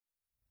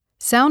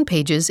Sound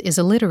Pages is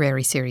a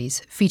literary series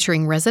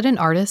featuring resident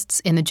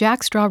artists in the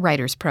Jack Straw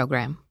Writers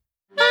Program.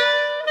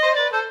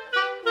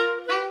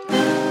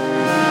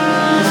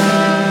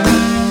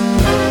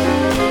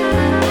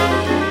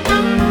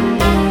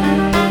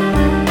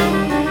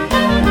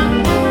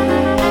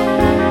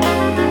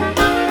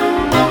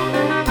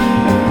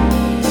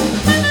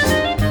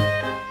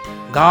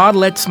 God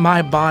lets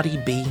my body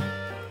be.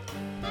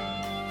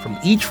 From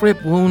each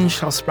rip wound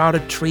shall sprout a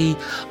tree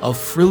of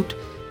fruit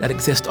that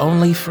exists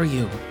only for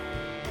you.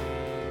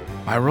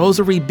 My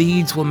rosary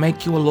beads will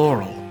make you a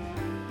laurel,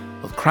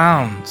 with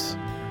crowns,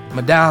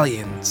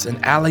 medallions,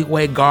 and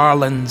alleyway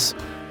garlands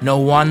no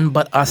one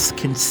but us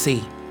can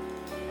see.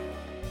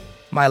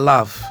 My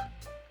love,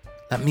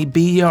 let me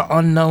be your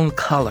unknown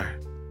color.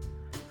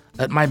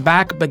 Let my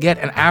back beget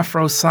an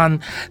afro sun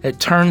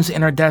that turns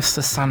inner depths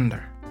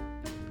asunder,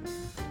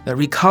 that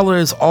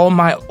recolors all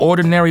my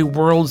ordinary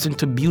worlds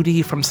into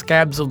beauty from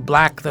scabs of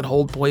black that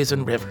hold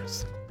poison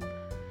rivers.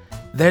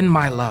 Then,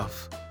 my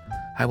love,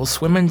 I will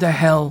swim into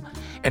hell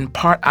and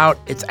part out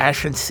its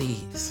ashen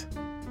seas.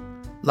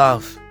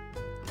 Love,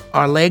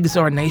 our legs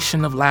are a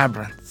nation of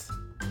labyrinths.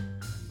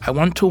 I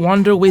want to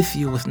wander with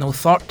you with no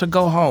thought to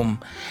go home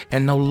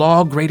and no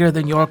law greater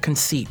than your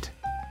conceit.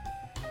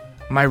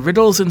 My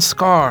riddles and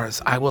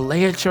scars I will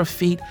lay at your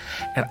feet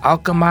and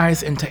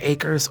alchemize into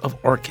acres of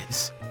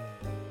orchids.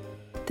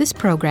 This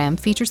program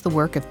features the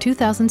work of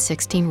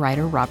 2016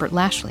 writer Robert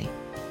Lashley.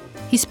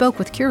 He spoke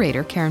with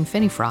curator Karen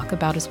Finneyfrock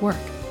about his work.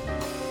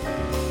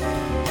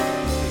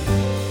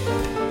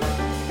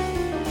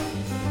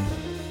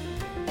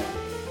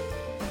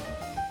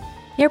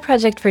 Your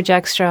project for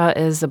Jack Straw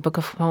is a book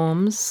of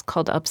poems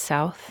called Up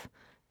South.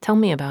 Tell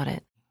me about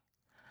it.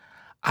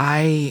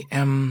 I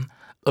am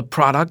a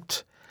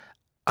product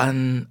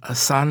and a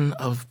son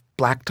of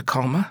Black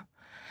Tacoma.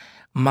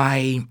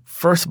 My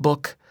first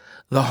book,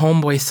 The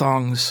Homeboy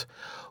Songs,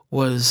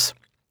 was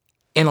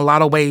in a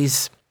lot of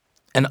ways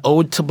an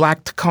ode to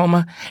Black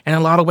Tacoma, and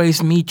in a lot of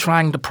ways me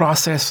trying to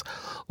process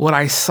what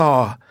I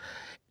saw,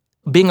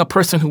 being a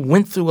person who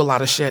went through a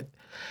lot of shit,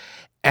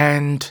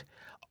 and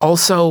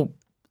also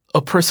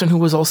a person who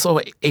was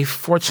also a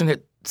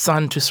fortunate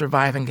son to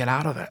survive and get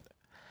out of it.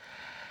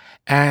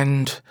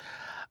 And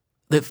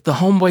the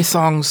Homeboy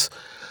Songs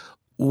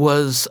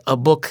was a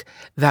book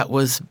that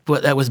was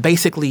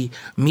basically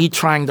me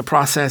trying to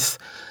process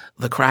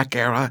the crack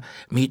era,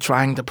 me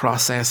trying to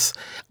process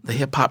the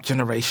hip-hop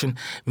generation,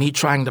 me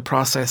trying to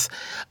process,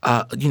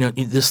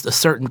 this a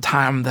certain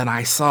time that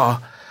I saw.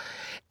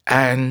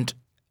 And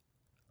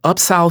Up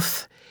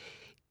South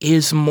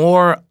is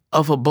more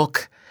of a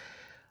book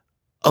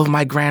of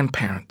my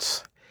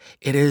grandparents.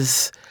 It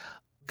is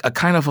a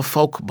kind of a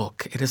folk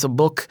book. It is a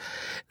book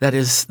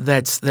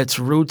that's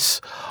roots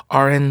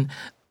are in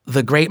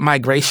the Great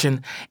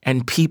Migration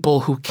and people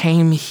who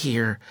came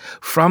here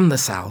from the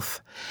South,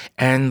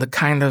 and the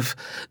kind of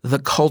the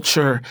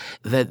culture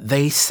that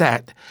they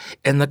set,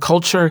 and the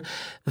culture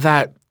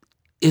that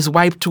is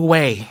wiped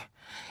away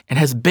and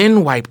has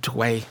been wiped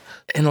away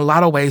in a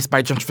lot of ways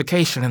by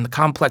gentrification, in the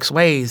complex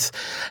ways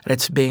that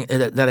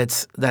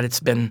it's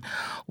been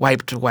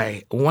wiped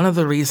away. One of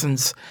the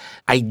reasons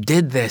I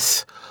did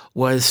this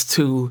was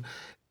to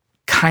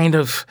kind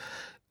of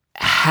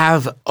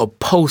have a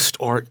post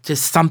or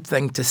just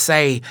something to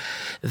say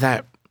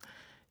that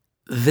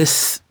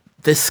this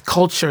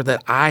culture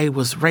that I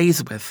was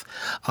raised with,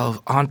 of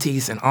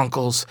aunties and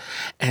uncles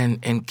and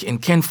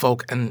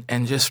kinfolk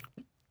and just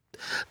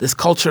this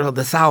culture of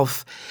the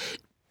South,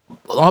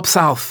 Up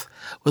South,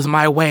 was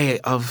my way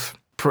of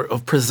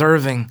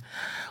preserving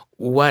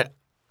what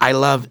I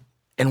love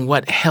and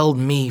what held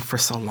me for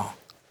so long.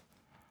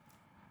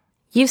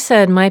 You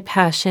said my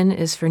passion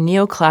is for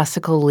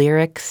neoclassical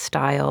lyric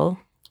style,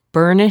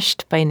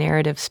 burnished by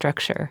narrative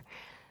structure.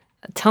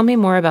 Tell me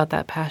more about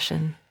that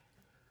passion.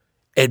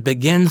 It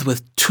begins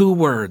with two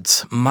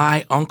words,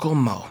 my Uncle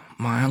Mo.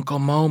 My Uncle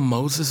Mo,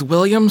 Moses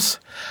Williams,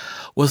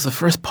 was the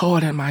first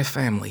poet in my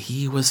family.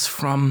 He was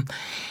from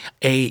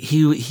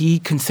he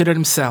considered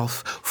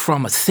himself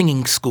from a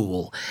singing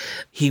school.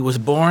 He was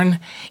born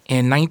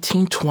in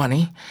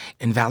 1920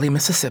 in Valley,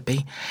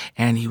 Mississippi,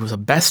 and he was a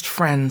best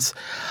friends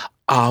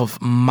of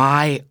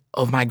my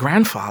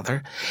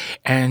grandfather,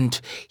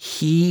 and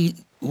he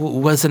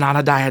was an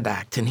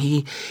autodidact, and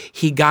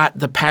he got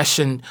the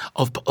passion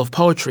of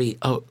poetry,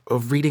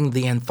 of reading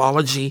the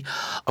anthology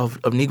of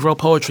Negro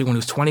poetry when he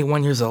was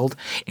 21 years old,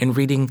 and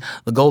reading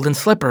The Golden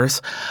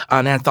Slippers,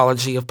 an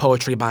anthology of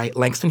poetry by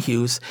Langston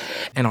Hughes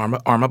and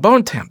Arma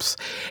Bontemps.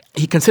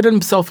 He considered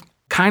himself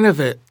kind of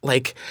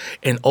like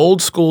an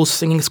old school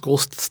singing school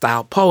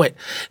style poet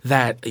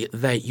that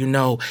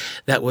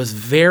was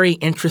very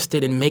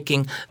interested in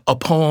making a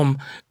poem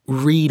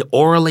read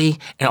orally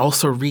and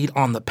also read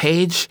on the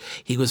page.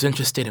 He was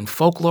interested in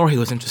folklore. He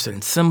was interested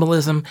in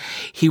symbolism.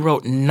 He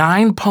wrote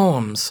 9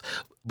 poems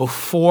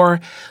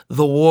before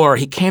the war.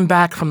 He came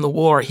back from the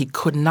war. He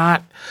could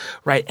not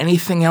write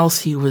anything else.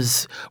 He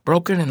was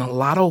broken in a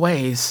lot of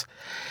ways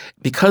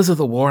because of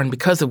the war and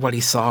because of what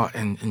he saw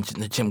in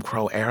the Jim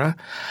Crow era.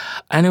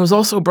 And it was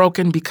also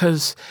broken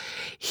because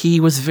he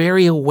was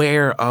very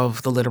aware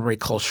of the literary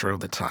culture of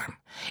the time.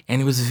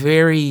 And he was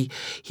very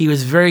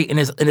in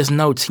his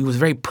notes, he was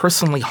very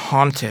personally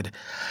haunted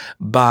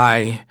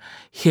by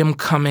him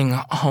coming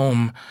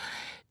home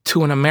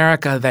to an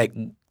America that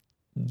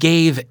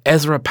gave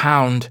Ezra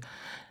Pound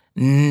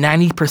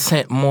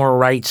 90% more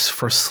rights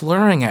for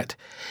slurring it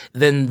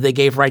than they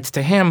gave rights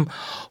to him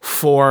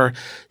for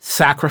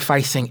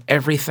sacrificing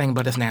everything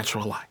but his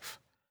natural life.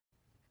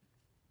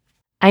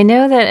 I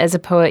know that as a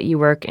poet you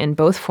work in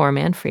both form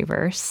and free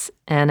verse,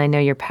 and I know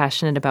you're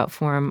passionate about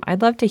form.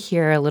 I'd love to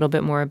hear a little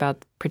bit more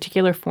about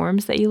particular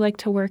forms that you like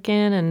to work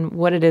in and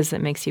what it is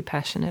that makes you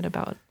passionate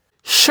about.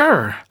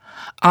 Sure.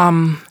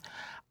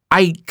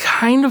 I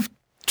kind of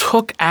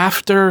took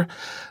after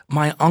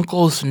my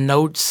uncle's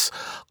notes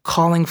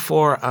calling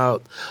for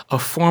a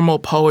formal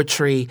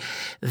poetry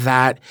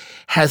that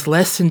has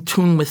less in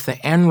tune with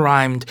the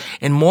end-rhymed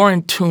and more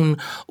in tune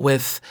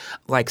with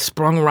like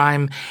sprung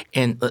rhyme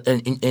and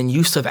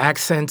use of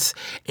accents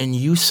and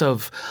use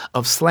of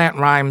slant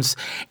rhymes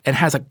and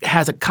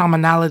has a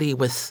commonality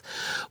with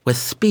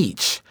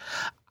speech.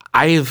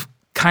 I've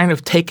kind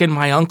of taken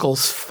my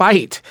uncle's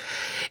fight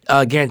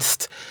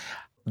against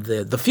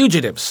The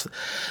Fugitives.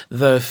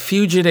 The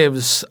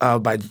Fugitives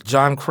by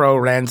John Crow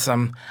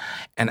Ransom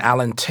and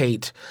Alan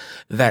Tate,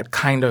 that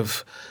kind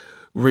of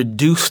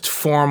reduced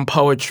form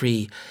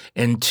poetry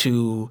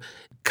into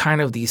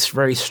kind of these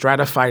very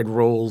stratified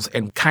rules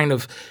and kind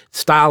of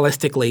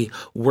stylistically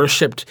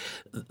worshipped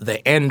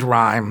the end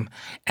rhyme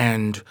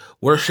and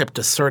worshipped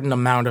a certain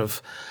amount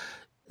of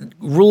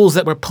rules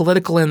that were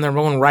political in their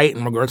own right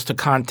in regards to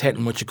content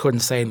and what you couldn't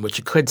say and what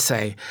you could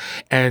say.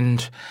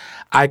 And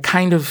I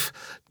kind of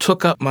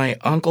took up my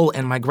uncle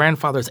and my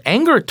grandfather's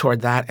anger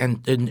toward that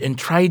and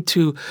tried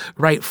to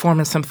write form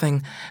in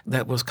something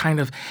that was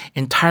kind of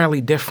entirely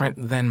different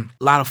than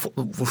a lot of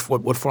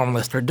what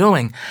formalists are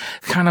doing.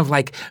 Kind of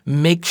like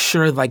make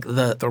sure like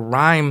the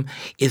rhyme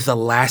is the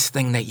last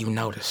thing that you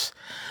notice.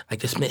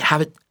 Like just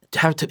have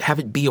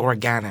it be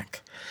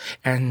organic.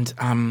 And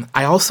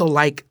I also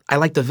like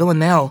the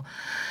villanelle.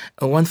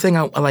 One thing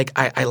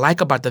I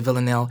like about the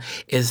villanelle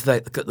is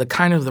that the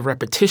kind of the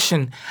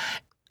repetition.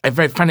 I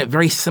find it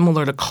very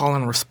similar to call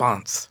and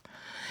response.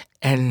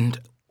 And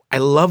I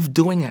love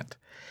doing it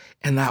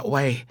in that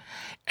way.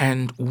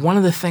 And one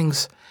of the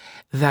things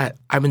that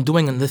I've been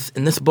doing in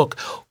this book,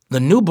 the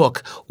new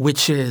book,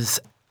 which is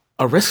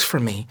a risk for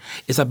me,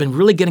 is I've been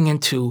really getting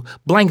into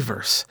blank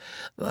verse,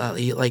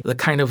 like the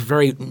kind of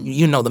very, the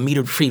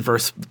metered free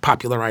verse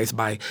popularized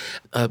by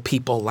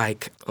people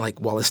like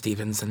Wallace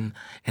Stevens and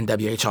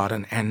W.H.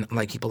 Auden and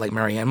like people like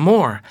Marianne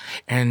Moore.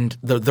 And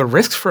the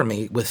risk for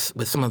me with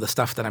some of the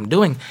stuff that I'm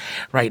doing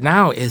right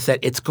now is that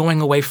it's going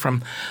away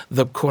from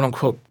the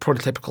quote-unquote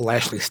prototypical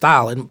Lashley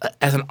style. And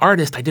as an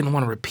artist, I didn't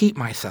want to repeat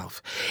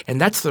myself. And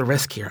that's the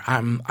risk here.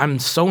 I'm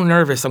so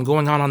nervous. I'm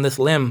going on this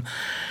limb.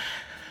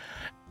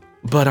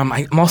 But I'm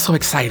also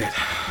excited.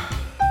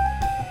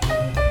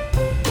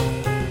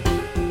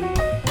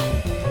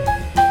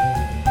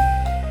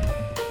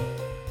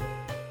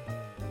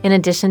 In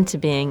addition to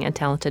being a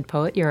talented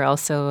poet, you're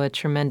also a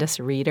tremendous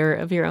reader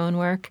of your own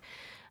work.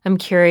 I'm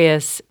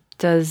curious,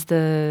 does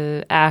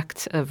the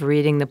act of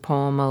reading the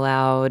poem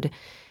aloud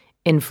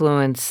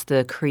influence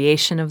the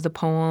creation of the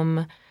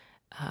poem?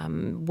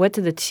 What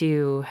do the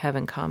two have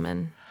in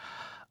common?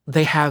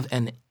 They have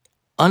an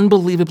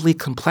unbelievably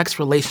complex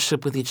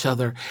relationship with each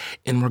other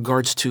in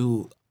regards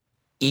to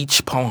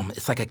each poem.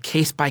 It's like a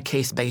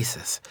case-by-case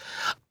basis.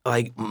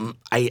 Like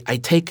I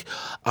take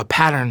a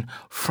pattern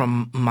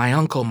from my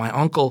uncle. My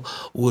uncle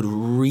would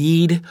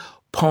read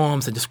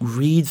poems and just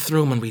read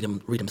through them and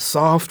read them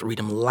soft, read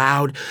them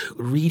loud,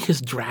 read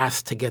his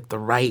drafts to get the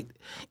right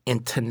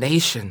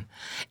intonation.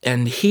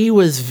 And he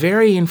was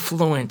very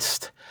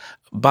influenced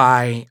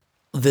by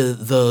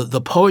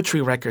the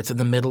poetry records in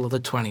the middle of the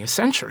 20th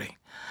century.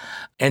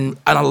 And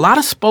a lot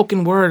of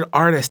spoken word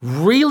artists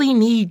really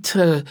need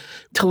to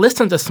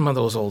listen to some of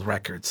those old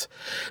records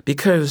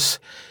because,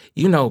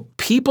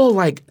 people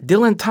like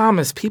Dylan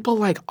Thomas, people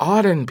like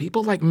Auden,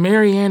 people like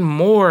Marianne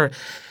Moore,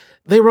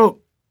 they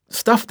wrote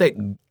stuff that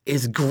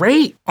is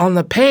great on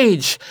the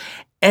page,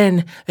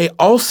 and they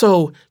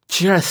also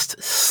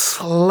just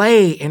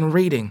slay in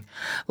reading.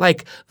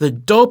 Like the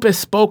dopest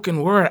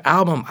spoken word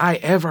album I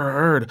ever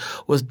heard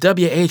was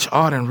W.H.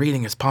 Auden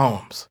reading his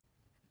poems.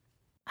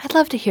 I'd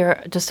love to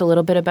hear just a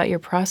little bit about your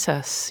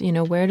process.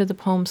 Where do the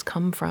poems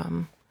come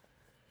from?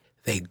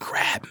 They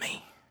grab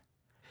me.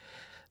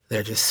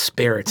 They're just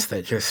spirits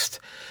that just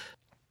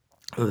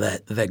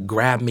that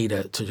grab me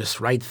to just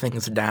write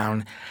things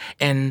down,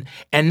 and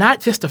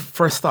not just a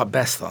first thought,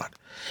 best thought.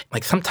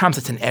 Like sometimes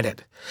it's an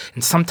edit,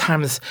 and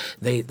sometimes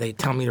they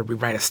tell me to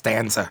rewrite a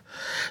stanza.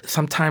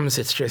 Sometimes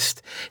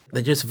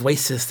they're just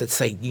voices that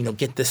say,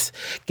 get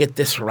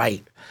this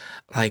right.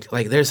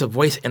 Like there's a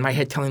voice in my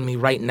head telling me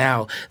right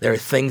now there are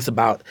things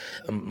about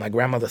my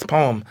grandmother's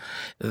poem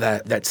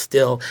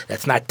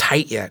that's not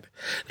tight yet.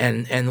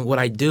 And what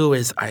I do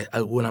is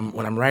when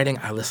I'm writing,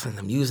 I listen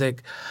to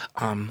music.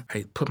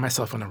 I put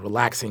myself in a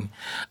relaxing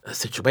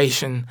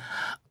situation.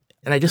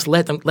 And I just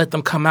let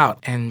them come out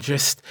and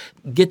just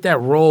get that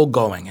roll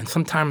going. And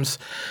sometimes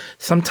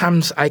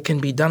I can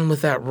be done with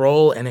that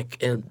roll, and it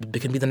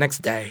can be the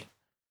next day.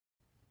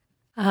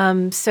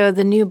 So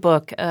the new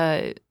book,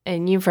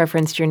 and you've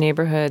referenced your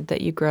neighborhood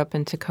that you grew up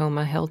in,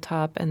 Tacoma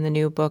Hilltop, and the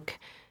new book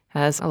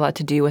has a lot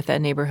to do with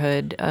that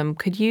neighborhood.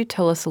 Could you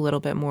tell us a little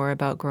bit more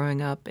about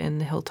growing up in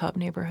the Hilltop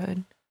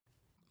neighborhood?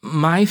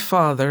 My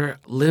father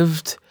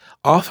lived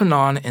off and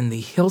on in the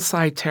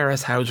Hillside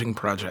Terrace housing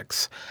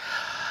projects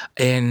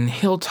in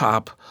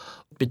Hilltop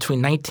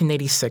between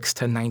 1986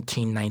 to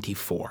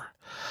 1994.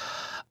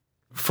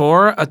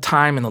 For a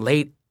time in the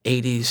late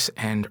 80s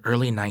and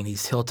early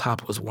 90s,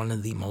 Hilltop was one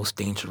of the most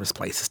dangerous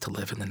places to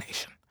live in the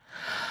nation.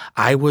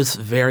 I was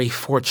very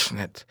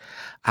fortunate.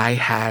 I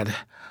had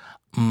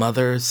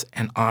mothers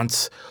and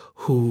aunts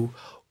who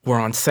were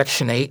on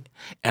Section 8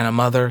 and a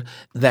mother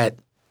that,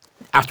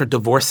 after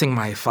divorcing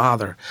my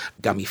father,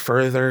 got me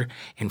further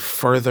and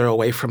further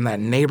away from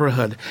that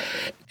neighborhood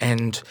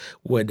and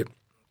would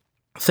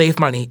save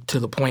money to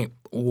the point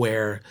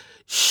where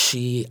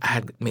she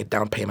had made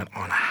down payment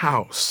on a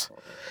house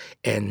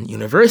in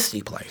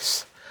University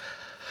Place.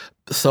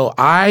 So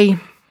I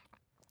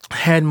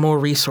had more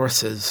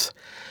resources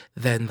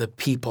than the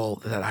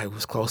people that I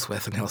was close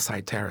with in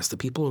Hillside Terrace. The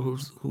people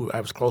who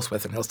I was close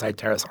with in Hillside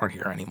Terrace aren't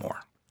here anymore.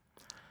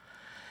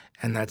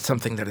 And that's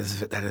something that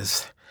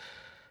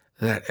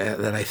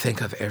I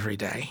think of every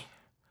day.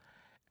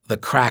 The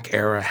crack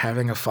era,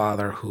 having a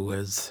father who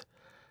was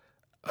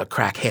a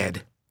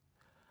crackhead,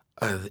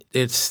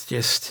 it's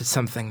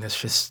something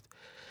that's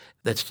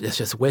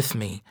just with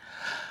me.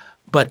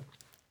 But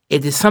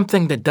it is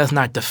something that does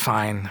not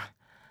define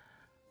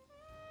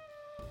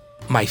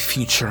my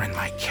future and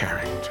my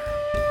character.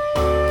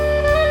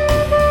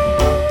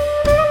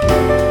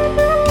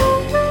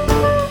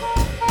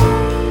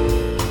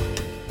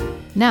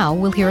 Now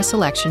we'll hear a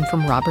selection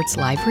from Robert's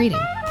live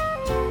reading.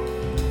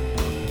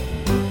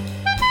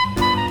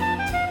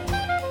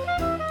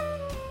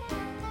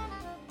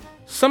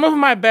 Some of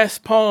my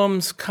best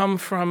poems come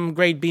from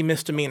grade B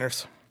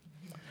misdemeanors.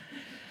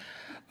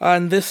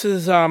 And this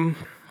is,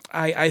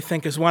 I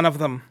think, is one of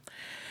them.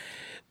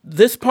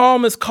 This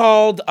poem is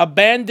called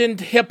Abandoned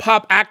Hip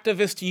Hop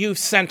Activist Youth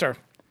Center.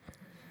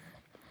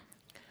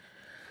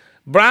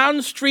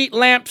 Brown street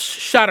lamps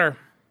shudder.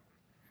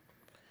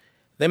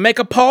 They make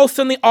a pulse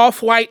in the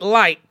off-white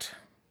light.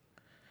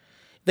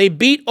 They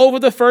beat over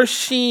the first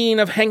sheen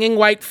of hanging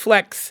white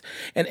flecks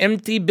and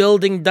empty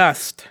building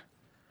dust.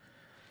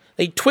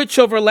 They twitch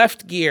over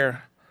left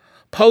gear,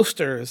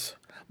 posters,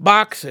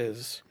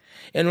 boxes,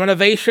 and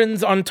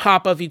renovations on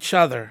top of each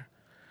other.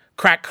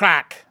 Crack,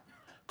 crack,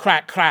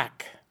 crack,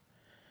 crack.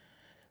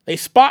 They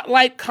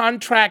spotlight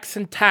contracts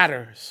and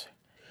tatters.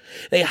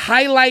 They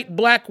highlight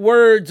black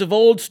words of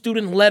old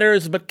student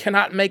letters but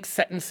cannot make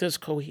sentences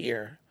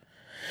cohere.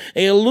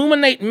 They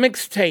illuminate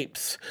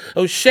mixtapes,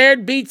 those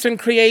shared beats and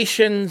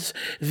creations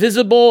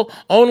visible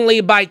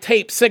only by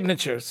tape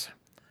signatures.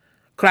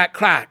 Crack,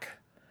 crack,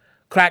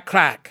 crack,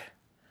 crack.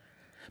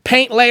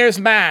 Paint layers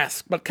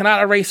mask but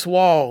cannot erase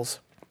walls.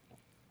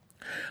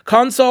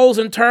 Consoles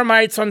and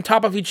termites on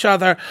top of each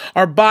other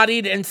are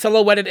bodied and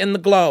silhouetted in the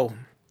glow.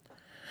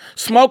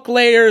 Smoke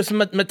layers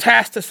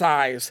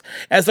metastasize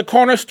as the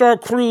corner store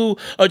crew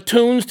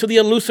attunes to the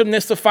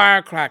elusiveness of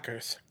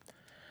firecrackers.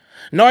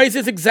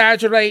 Noises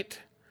exaggerate,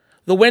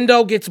 the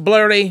window gets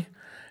blurry,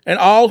 and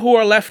all who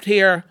are left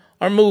here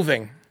are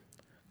moving.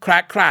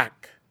 Crack,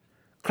 crack,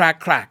 crack,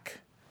 crack.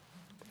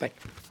 Thank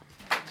you.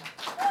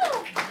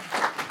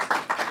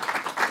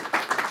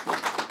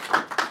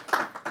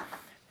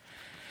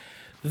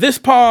 This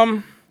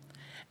poem,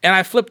 and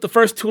I flipped the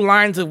first two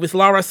lines with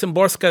Laura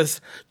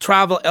Szymborska's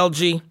Travel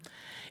LG,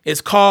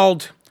 is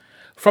called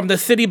From the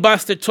City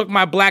Bus That Took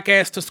My Black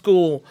Ass to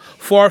School,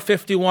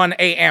 4:51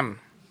 a.m.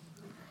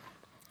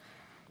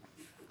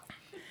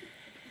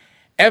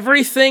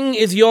 Everything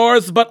is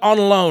yours but on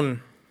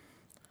loan.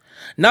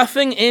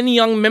 Nothing in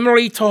young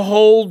memory to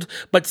hold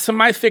but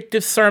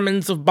semi-fictive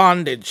sermons of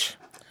bondage.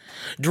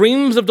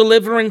 Dreams of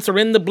deliverance are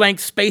in the blank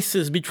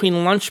spaces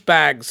between lunch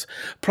bags,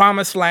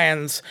 promised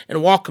lands, and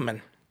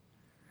Walkman.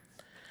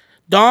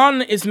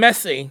 Dawn is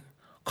messy,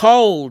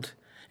 cold,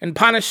 and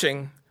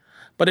punishing,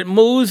 but it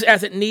moves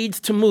as it needs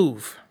to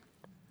move.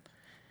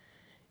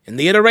 In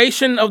the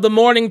iteration of the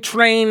morning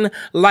train,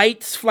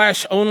 lights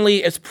flash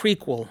only as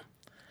prequel.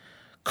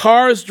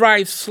 Cars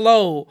drive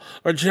slow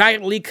or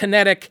giantly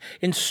kinetic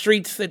in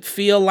streets that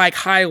feel like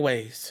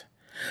highways.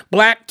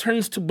 Black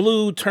turns to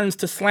blue, turns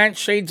to slant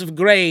shades of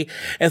gray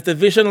as the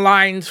vision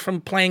lines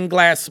from plain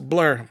glass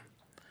blur.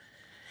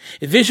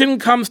 Vision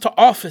comes to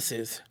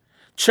offices,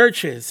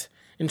 churches,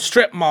 and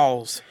strip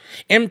malls,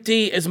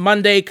 empty as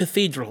Monday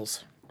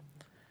cathedrals.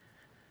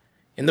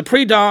 In the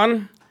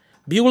pre-dawn,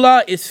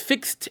 Beulah is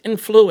fixed and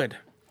fluid.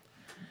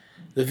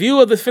 The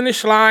view of the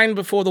finish line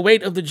before the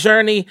weight of the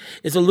journey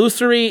is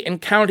illusory in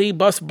county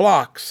bus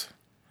blocks.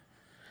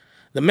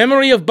 The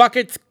memory of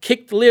buckets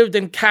kicked, lived,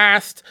 and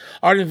cast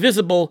are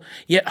invisible,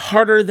 yet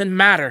harder than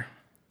matter.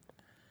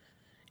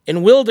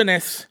 In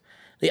wilderness,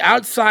 the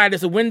outside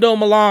is a window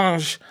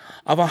melange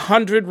of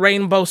 100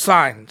 rainbow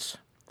signs.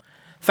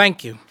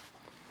 Thank you.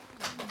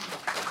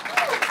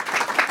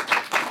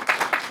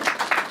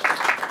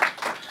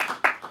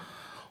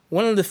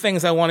 One of the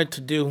things I wanted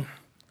to do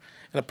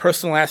in a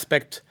personal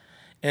aspect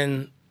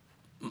in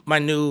my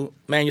new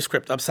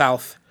manuscript Up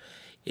South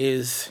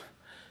is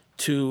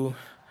to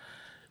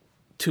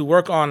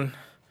work on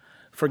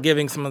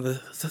forgiving some of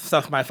the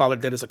stuff my father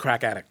did as a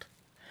crack addict.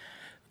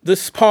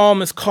 This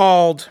poem is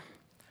called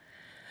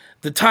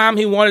The Time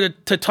He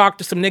Wanted to Talk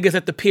to Some Niggas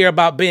at the Pier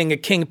About Being a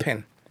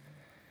Kingpin.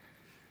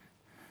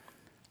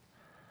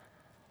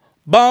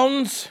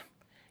 Bones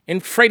in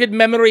freighted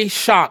memory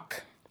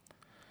shock.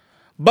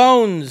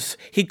 Bones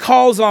he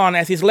calls on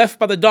as he's left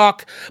by the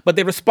dock, but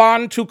they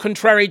respond too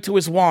contrary to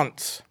his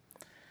wants.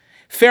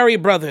 Ferry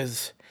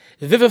brothers,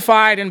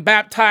 vivified and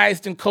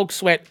baptized in coke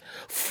sweat,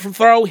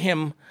 throw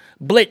him,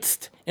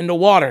 blitzed, in the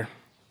water.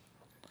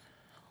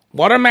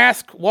 Water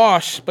mask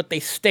wash, but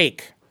they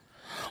stake.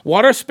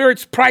 Water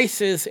spirits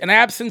prices in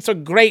absence are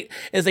great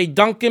as they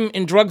dunk him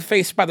in drug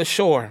face by the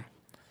shore.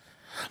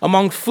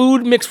 Among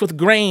food mixed with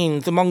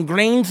grains, among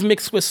grains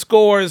mixed with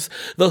scores,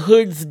 the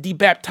hoods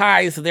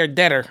debaptize their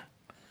debtor.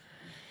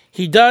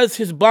 He does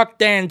his buck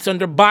dance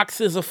under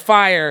boxes of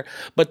fire,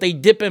 but they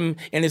dip him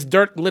in his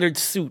dirt-littered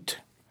suit.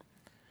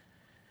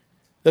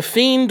 The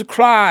fiend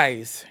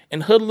cries,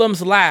 and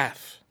hoodlums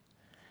laugh.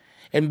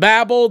 In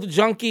babble, the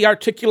junkie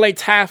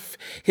articulates half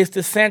his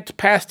descent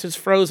past his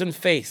frozen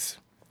face.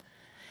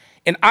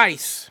 In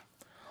ice,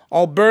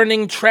 all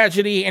burning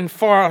tragedy and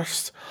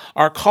farce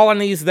are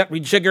colonies that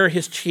rejigger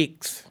his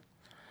cheeks.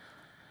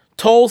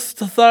 Tolls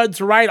the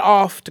thuds right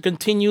off to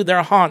continue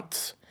their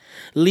haunts,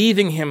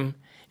 leaving him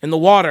in the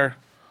water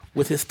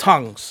with his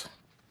tongues.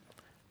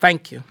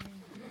 Thank you.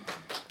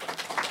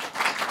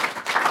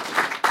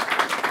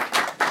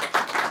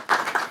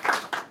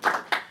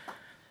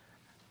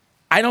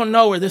 I don't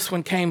know where this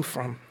one came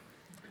from,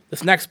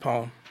 this next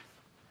poem.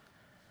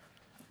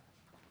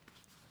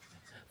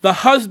 The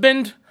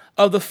husband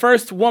of the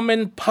first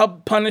woman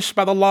punished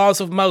by the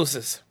laws of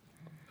Moses.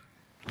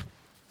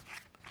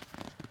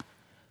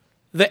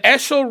 The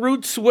eshel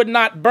roots would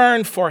not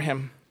burn for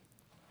him.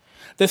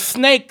 The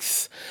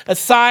snakes,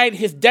 aside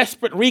his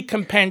desperate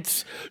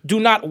recompense, do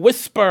not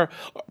whisper,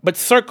 but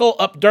circle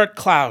up dirt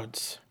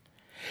clouds.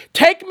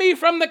 Take me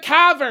from the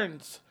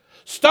caverns.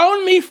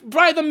 Stone me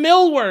by the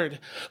millward.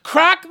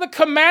 Crack the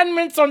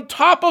commandments on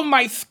top of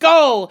my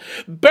skull.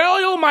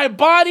 Burial my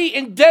body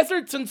in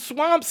deserts and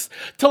swamps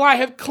till I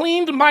have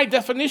cleaned my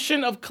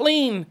definition of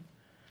clean.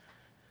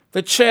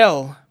 The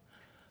chill,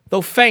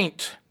 though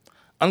faint,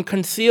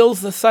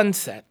 unconceals the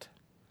sunset.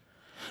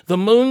 The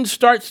moon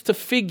starts to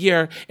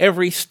figure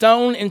every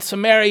stone in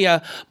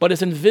Samaria, but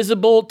is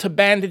invisible to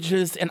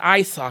bandages and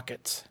eye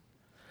sockets.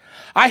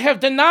 I have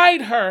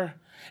denied her,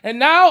 and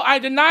now I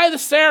deny the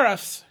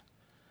seraphs.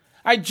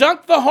 I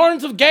junk the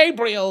horns of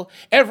Gabriel,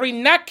 every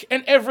neck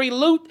and every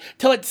lute,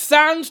 till its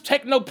sounds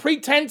take no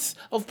pretense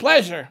of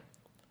pleasure.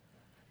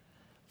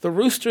 The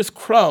roosters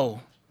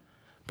crow,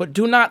 but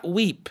do not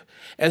weep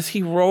as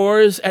he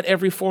roars at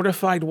every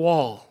fortified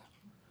wall.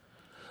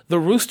 The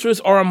roosters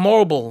are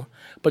immobile,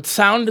 but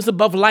sound is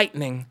above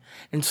lightning,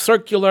 and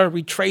circular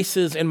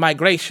retraces in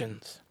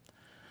migrations.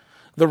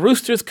 The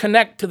roosters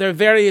connect to their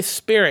various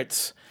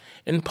spirits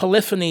in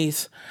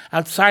polyphonies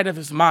outside of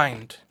his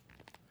mind.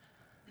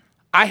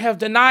 I have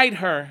denied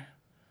her.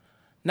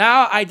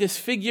 Now I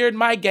disfigured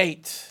my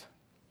gates.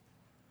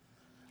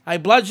 I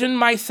bludgeon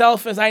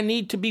myself as I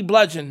need to be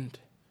bludgeoned.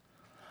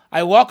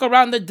 I walk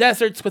around the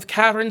deserts with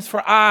caverns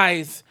for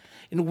eyes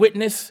and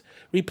witness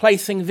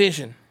replacing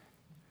vision.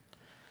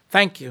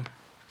 Thank you.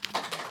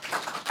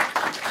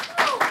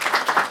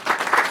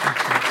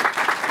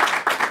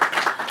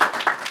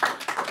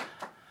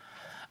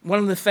 One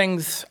of the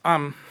things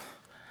I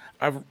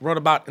wrote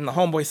about in the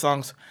Homeboy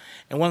songs,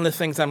 and one of the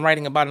things I'm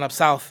writing about in Up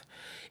South,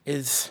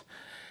 is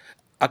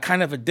a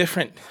kind of a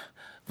different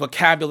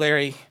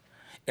vocabulary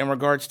in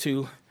regards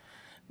to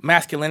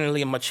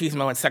masculinity and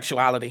machismo and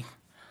sexuality.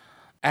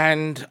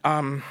 And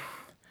I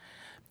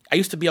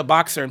used to be a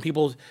boxer, and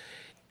people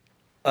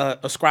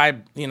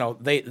ascribe,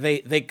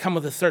 they come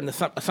with a certain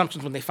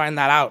assumptions when they find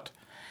that out.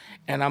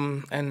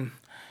 And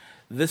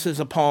this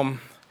is a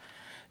poem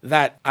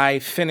that I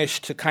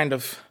finished to kind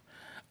of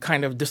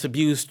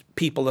disabuse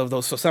people of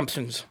those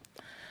assumptions.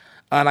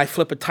 And I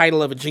flip a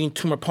title of a Gene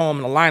Toomer poem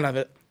and a line of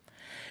it.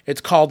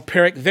 It's called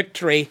Pyrrhic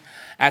Victory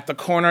at the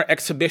Corner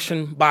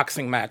Exhibition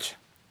Boxing Match.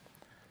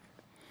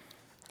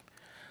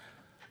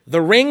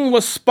 The ring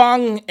was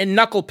spun in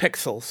knuckle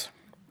pixels.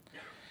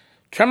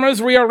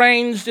 Tremors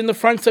rearranged in the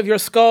fronts of your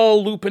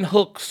skull loop in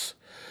hooks,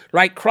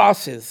 like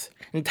crosses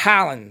and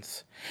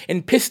talons,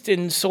 and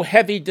pistons so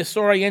heavy,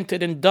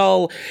 disoriented, and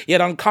dull, yet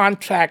on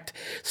contract,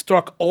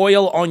 struck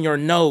oil on your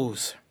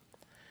nose.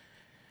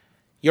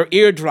 Your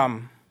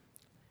eardrum,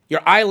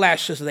 your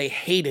eyelashes they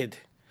hated,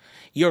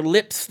 your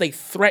lips they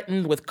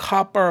threatened with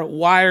copper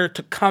wire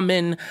to come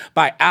in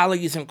by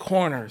alleys and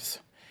corners.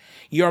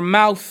 Your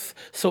mouth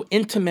so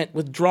intimate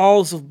with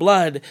draws of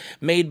blood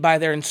made by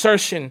their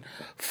insertion,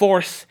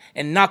 force,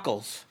 and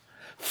knuckles.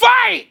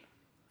 Fight!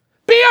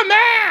 Be a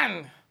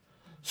man!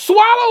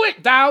 Swallow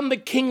it down the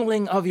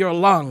kingling of your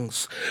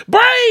lungs.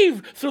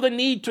 Brave through the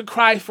need to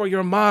cry for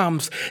your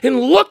moms.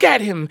 And look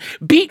at him,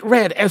 beet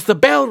red as the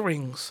bell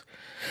rings.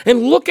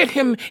 And look at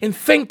him and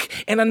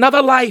think, in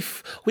another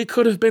life, we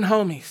could have been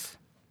homies.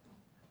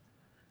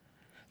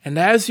 And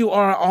as you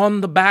are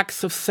on the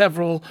backs of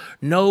several,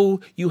 know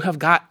you have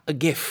got a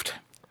gift.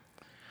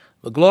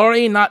 The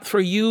glory not for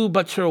you,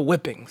 but your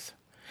whippings.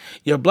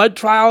 Your blood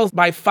trials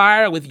by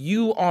fire with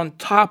you on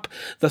top,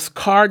 the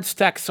card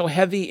stacked so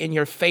heavy in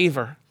your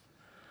favor.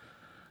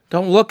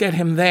 Don't look at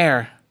him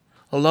there,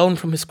 alone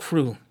from his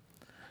crew.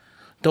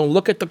 Don't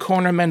look at the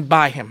corner men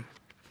by him.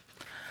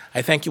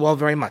 I thank you all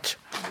very much.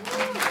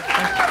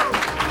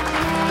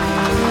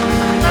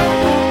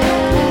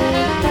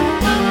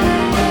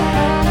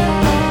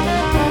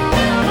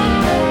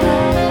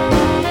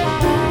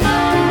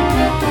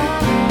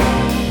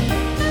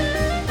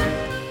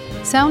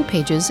 Sound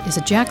Pages is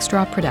a Jack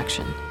Straw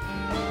production.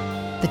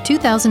 The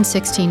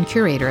 2016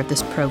 curator of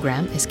this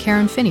program is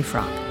Karen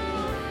Finneyfrock.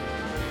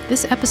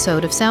 This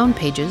episode of Sound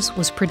Pages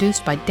was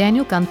produced by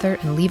Daniel Gunther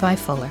and Levi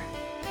Fuller.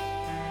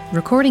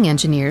 Recording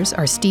engineers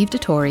are Steve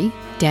DeTore,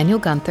 Daniel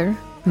Gunther,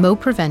 Mo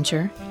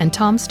Preventure, and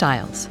Tom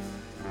Stiles.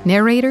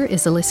 Narrator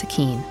is Alyssa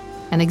Keene,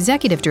 and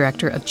executive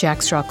director of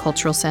Jack Straw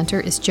Cultural Center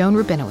is Joan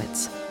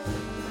Rabinowitz.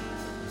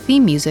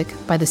 Theme music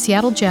by the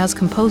Seattle Jazz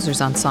Composers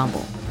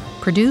Ensemble,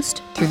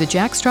 produced through the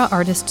Jack Straw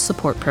Artist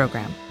Support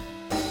Program.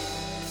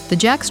 The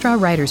Jack Straw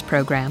Writers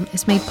Program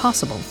is made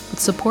possible with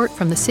support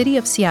from the City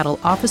of Seattle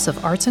Office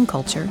of Arts and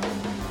Culture,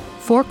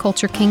 For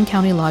Culture King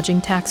County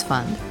Lodging Tax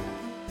Fund,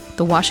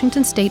 the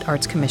Washington State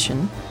Arts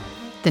Commission,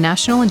 the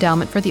National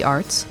Endowment for the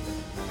Arts,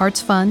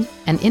 Arts Fund,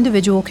 and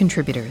individual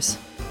contributors.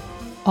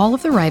 All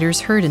of the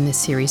writers heard in this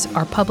series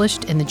are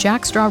published in the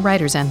Jack Straw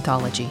Writers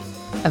Anthology,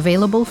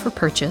 available for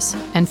purchase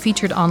and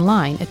featured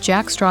online at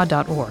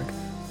jackstraw.org.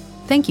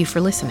 Thank you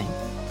for listening.